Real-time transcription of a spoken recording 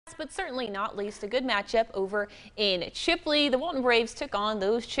but certainly not least a good matchup over in Chipley. The Walton Braves took on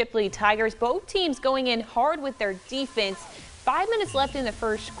those Chipley Tigers. Both teams going in hard with their defense. 5 minutes left in the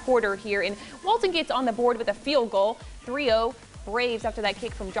first quarter here, and Walton gets on the board with a field goal, 3-0. Braves after that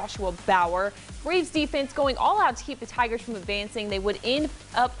kick from Joshua Bauer. Braves defense going all out to keep the Tigers from advancing. They would end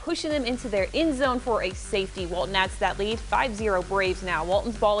up pushing them into their end zone for a safety. Walton adds to that lead, 5-0 Braves now.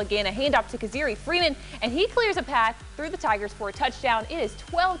 Walton's ball again, a handoff to Kaziri Freeman, and he clears a path through the Tigers for a touchdown. It is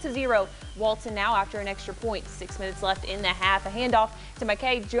 12-0 Walton now after an extra point. 6 minutes left in the half. A handoff to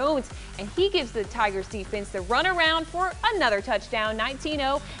McKay Jones, and he gives the Tigers defense the run around for another touchdown.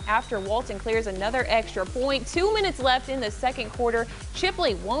 19-0 after Walton clears another extra point. 2 minutes left in the second quarter.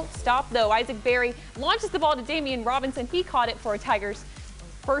 Chipley won't stop though. Isaac Berry launches the ball to Damian Robinson. He caught it for a Tigers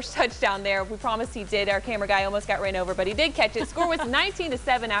first touchdown there. We promised he did. Our camera guy almost got ran over, but he did catch it. Score was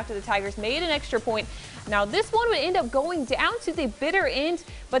 19-7 after the Tigers made an extra point. Now this one would end up going down to the bitter end,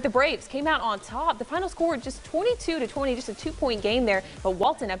 but the Braves came out on top. The final score just 22-20, just a 2-point game there, but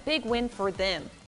Walton a big win for them.